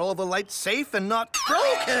 Are all of the lights safe and not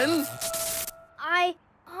broken?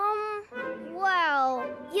 Well,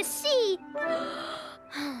 you see...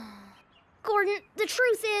 Gordon, the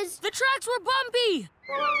truth is... The tracks were bumpy!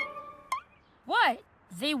 What?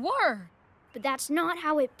 They were. But that's not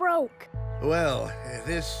how it broke. Well,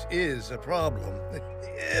 this is a problem. But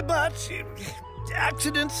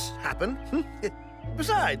accidents happen.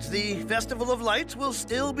 Besides, the Festival of Lights will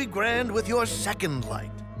still be grand with your second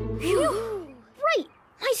light. Phew! Right!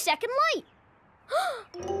 My second light!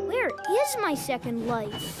 Where is my second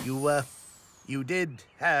light? You did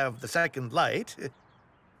have the second light,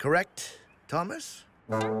 correct, Thomas?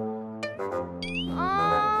 Be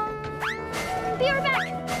right back!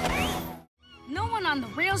 No one on the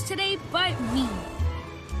rails today but me.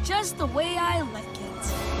 Just the way I like it.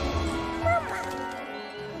 Mama.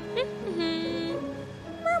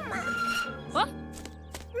 Mama. What?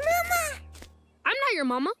 Mama. I'm not your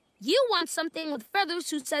mama. You want something with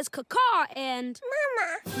feathers who says caca and...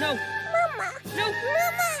 Mama. No. Mama. No.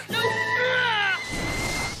 Mama. No.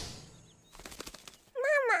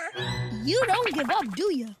 Mama. You don't give up,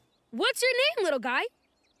 do you? What's your name, little guy?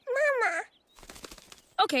 Mama.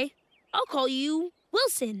 Okay, I'll call you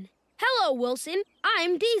Wilson. Hello, Wilson.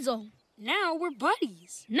 I'm Diesel. Now we're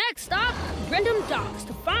buddies. Next stop, Random Dogs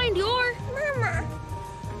to find your... Mama.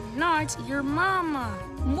 Not your mama.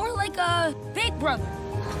 More like a big brother.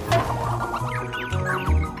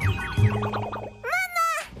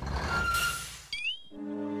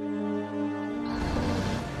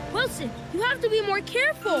 Wilson, you have to be more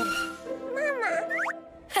careful. Mama.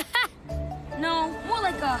 No, more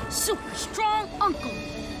like a super strong uncle.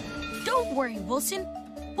 Don't worry, Wilson.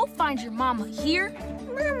 We'll find your mama here.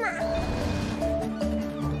 Mama.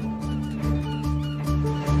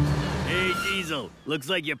 Hey, Diesel. Looks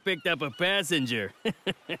like you picked up a passenger.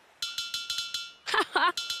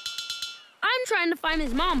 I'm trying to find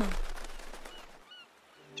his mama.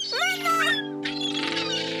 Mama.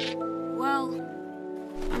 Well,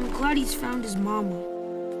 I'm glad he's found his mama.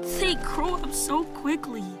 They grow up so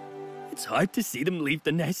quickly. It's hard to see them leave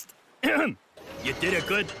the nest. You did a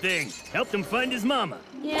good thing. Helped him find his mama.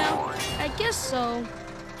 Yeah, I guess so.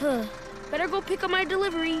 Better go pick up my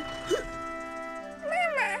delivery.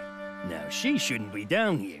 Mama. Now, she shouldn't be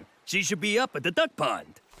down here. She should be up at the duck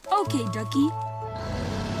pond. Okay, Ducky.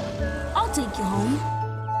 I'll take you home.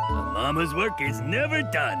 A mama's work is never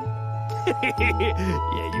done.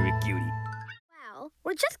 Yeah, you're a cutie. Well,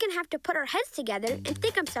 we're just gonna have to put our heads together and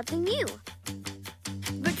think of something new.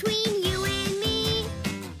 Between you and me,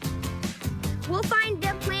 we'll find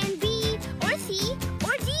a plan B or C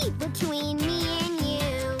or D. Between me and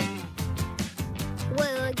you,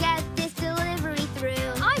 we'll get this delivery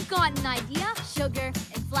through. I've got an idea. Sugar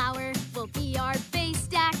and flour will be our base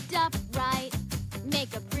stacked up right.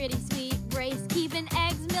 Make a pretty sweet brace, keeping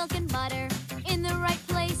eggs, milk, and butter in the right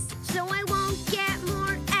place. So I won't get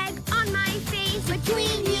more egg on my face.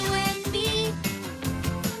 Between you and me,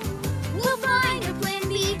 we'll find a plan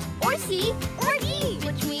B or C or D.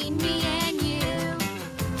 Between me and you,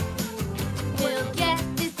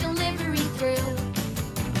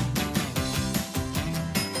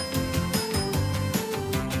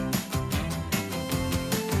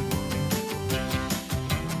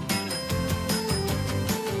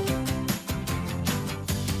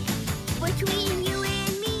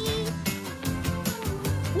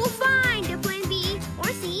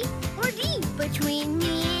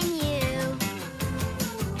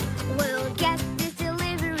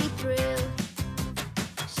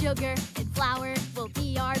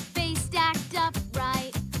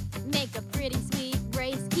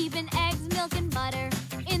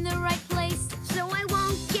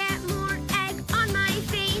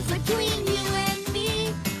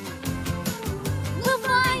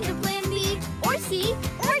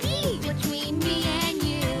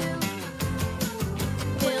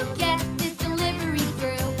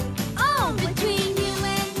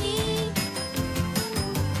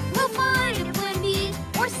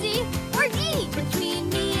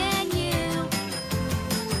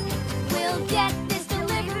 We'll get this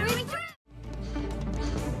delivery through.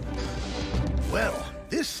 Well,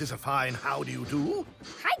 this is a fine how do you do.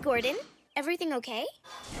 Hi, Gordon. Everything okay?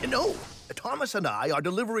 No, Thomas and I are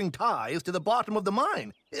delivering ties to the bottom of the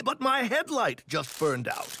mine, but my headlight just burned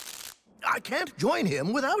out. I can't join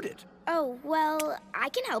him without it. Oh, well, I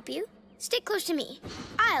can help you. Stick close to me.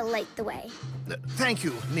 I'll light the way. Thank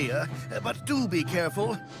you, Nia, but do be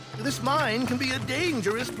careful. This mine can be a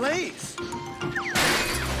dangerous place.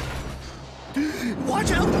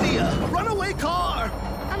 Watch out, Nia! A runaway car!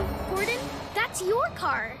 Gordon, that's your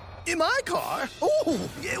car. In my car? Oh,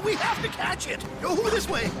 yeah, we have to catch it. Oh, this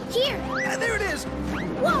way. Here. There it is.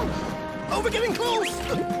 Whoa! Oh, we're getting close.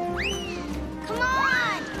 Come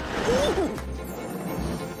on! Ooh.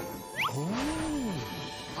 Oh,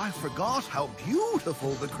 I forgot how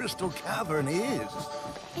beautiful the crystal cavern is.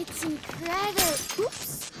 It's incredible.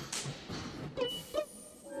 Oops.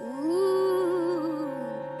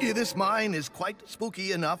 This mine is quite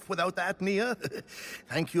spooky enough without that, Nia.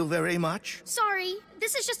 Thank you very much. Sorry,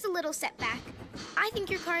 this is just a little setback. I think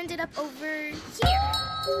your car ended up over here.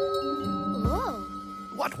 Whoa.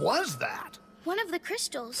 What was that? One of the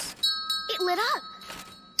crystals. It lit up.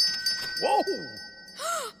 Whoa!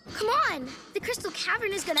 Come on! The crystal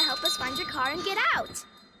cavern is gonna help us find your car and get out.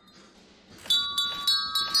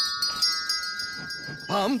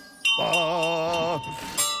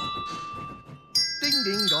 Ding,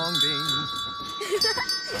 ding, dong, ding.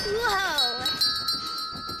 Whoa!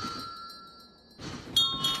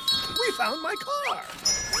 We found my car.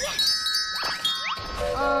 Yes!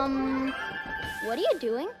 What are you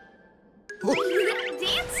doing?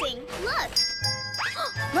 Dancing! Look!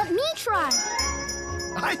 Let me try!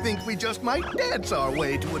 I think we just might dance our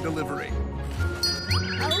way to a delivery.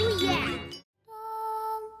 Oh, yeah!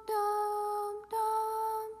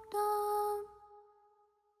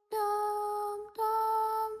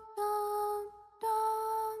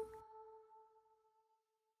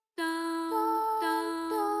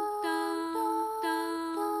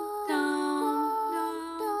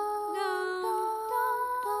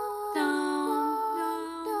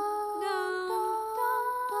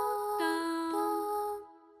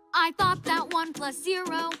 I thought that 1 plus 0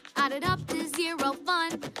 added up to 0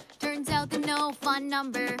 fun. Turns out the no fun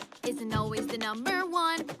number isn't always the number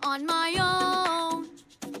 1. On my own,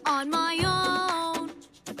 on my own.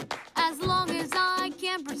 As long as I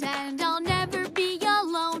can pretend I'll never be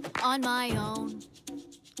alone. On my own.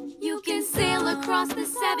 You can sail across the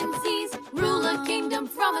 7 seas, rule a kingdom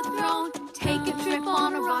from a throne, take a trip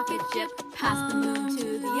on a rocket ship, past the moon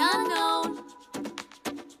to the unknown.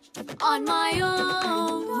 On my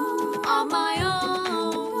own, on my own.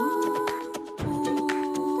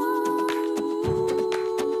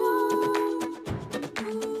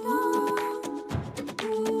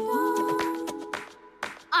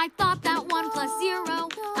 I thought that 1 plus 0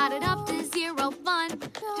 added up to 0 fun.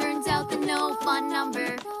 Turns out the no fun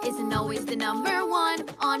number isn't always the number 1.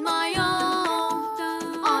 On my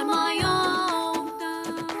own, on my own.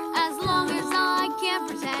 As long as I can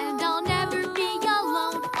pretend I'll never be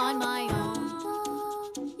alone. On my own.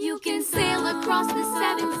 You can sail across the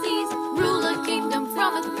 7 seas, rule a kingdom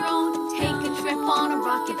from a throne, take a trip on a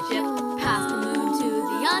rocket ship, past the moon to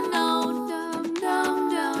the unknown.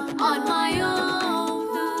 On my own,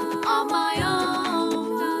 on my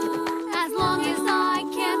own. As long as I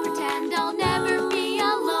can pretend I'll never be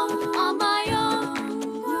alone. On my own,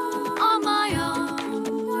 on my own,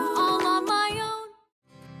 all on my own.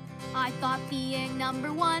 I thought being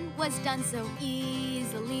number 1 was done so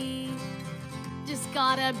easily. Just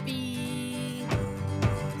gotta be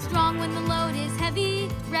strong when the load is heavy,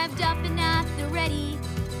 revved up and at the ready,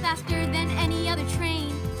 faster than any other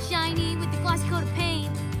train, shiny with the glossy coat of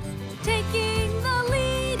paint, taking the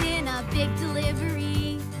lead in a big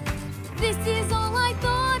delivery. This is all I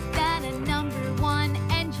thought that a number 1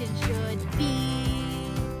 engine should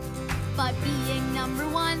be. But being number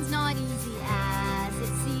 1's not easy as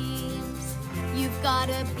it seems. You've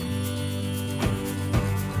gotta be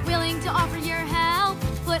willing to offer your help,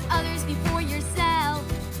 put others before yourself.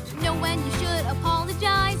 Know when you should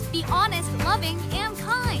apologize, be honest, loving, and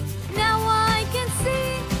kind. Now I can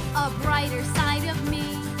see a brighter side of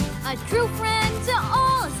me. A true friend to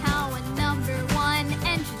all is how a number 1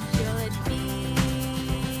 engine should be.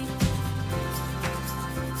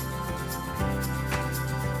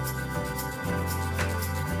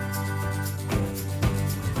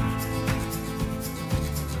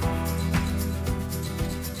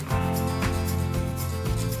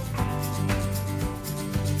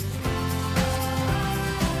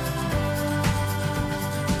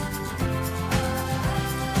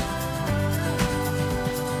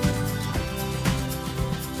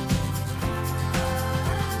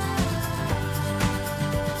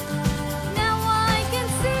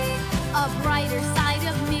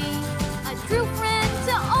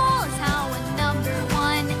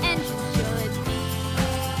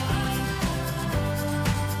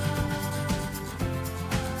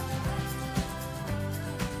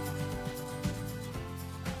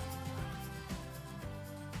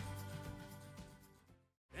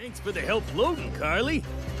 Thanks for the help loading, Carly.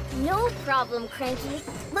 No problem, Cranky.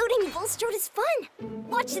 Loading Bulstrode is fun.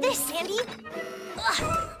 Watch this, Sandy.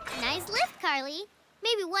 Ugh. Nice lift, Carly.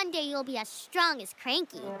 Maybe one day you'll be as strong as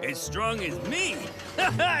Cranky. As strong as me?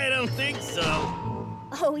 I don't think so.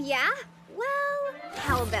 Oh, yeah? Well,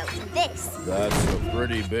 how about this? That's a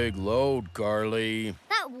pretty big load, Carly.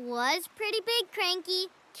 That was pretty big, Cranky.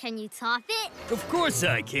 Can you top it? Of course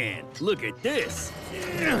I can. Look at this.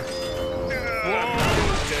 Whoa,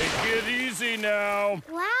 take it easy now.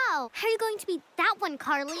 Wow. How are you going to beat that one,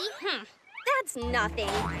 Carly? That's nothing.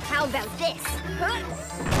 How about this?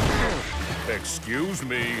 Excuse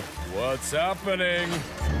me, what's happening?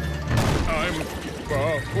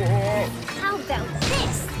 How about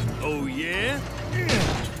this? Oh, yeah?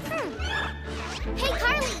 Hey,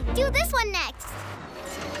 Carly, do this one next.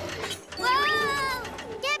 Whoa!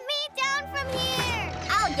 Get me down from here.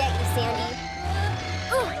 I'll get you, Sandy.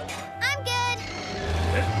 Ooh, I'm good.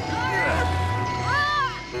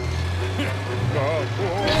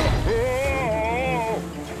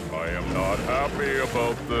 I am not happy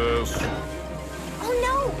about this. Oh,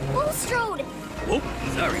 no! Bulstrode! Whoop,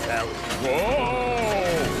 sorry, pal.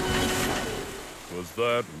 Whoa! Was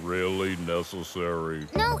that really necessary?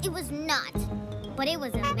 No, it was not. But it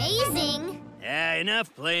was amazing.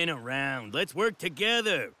 Enough playing around. Let's work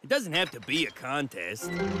together. It doesn't have to be a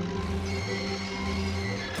contest.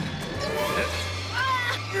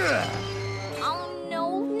 Oh,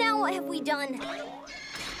 no. Now what have we done?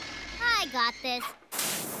 I got this.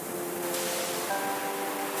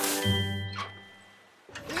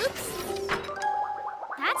 Oops.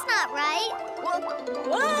 That's not right.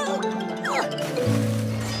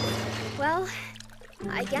 Well,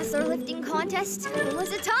 I guess our lifting contest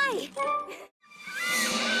was a tie.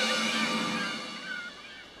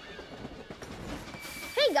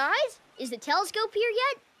 Hey, guys. Is the telescope here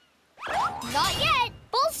yet? Not yet.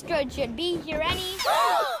 Bulstrode should be here any...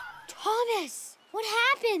 Thomas! What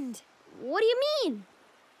happened? What do you mean?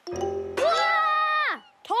 Ah!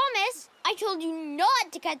 Thomas, I told you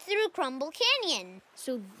not to cut through Crumble Canyon.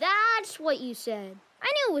 So that's what you said. I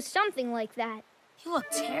knew it was something like that. You look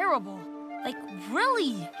terrible. Like,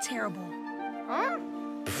 really terrible. Huh?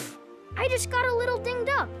 I just got a little dinged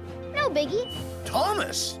up. No biggie.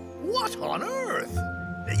 Thomas, what on earth?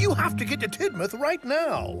 You have to get to Tidmouth right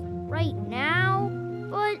now. Right now?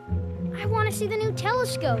 But I want to see the new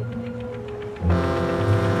telescope.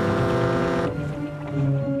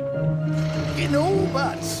 No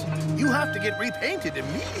buts. You have to get repainted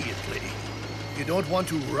immediately. You don't want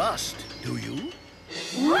to rust, do you?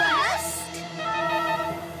 Rust?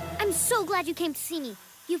 I'm so glad you came to see me.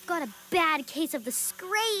 You've got a bad case of the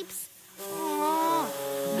scrapes. Aww.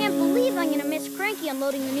 Can't believe I'm gonna miss Cranky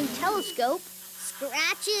unloading the new telescope.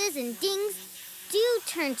 Scratches and dings do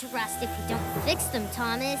turn to rust if you don't fix them,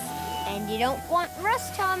 Thomas. And you don't want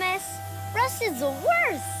rust, Thomas. Rust is the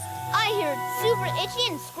worst. I hear it's super itchy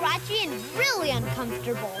and scratchy and really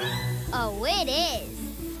uncomfortable. Oh, it is.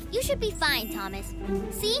 You should be fine, Thomas.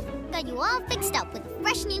 See? Got you all fixed up with a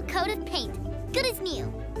fresh new coat of paint. Good as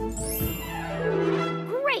new.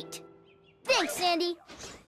 Great. Thanks, Sandy.